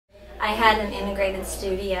I had an integrated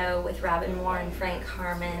studio with Robin Moore and Frank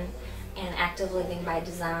Harmon and Active Living by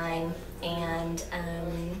Design, and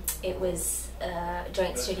it was a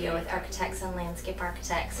joint studio with architects and landscape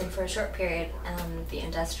architects, and for a short period the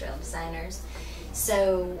industrial designers.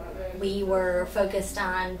 So we were focused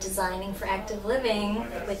on designing for active living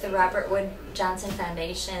with the Robert Wood Johnson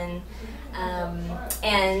Foundation,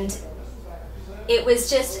 and it was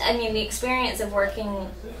just, I mean, the experience of working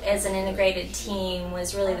as an integrated team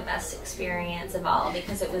was really the best experience of all,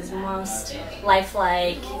 because it was most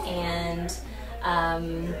lifelike, and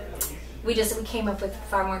we came up with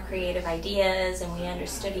far more creative ideas, and we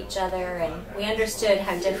understood each other, and we understood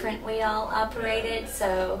how different we all operated,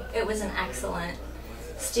 so it was an excellent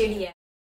studio.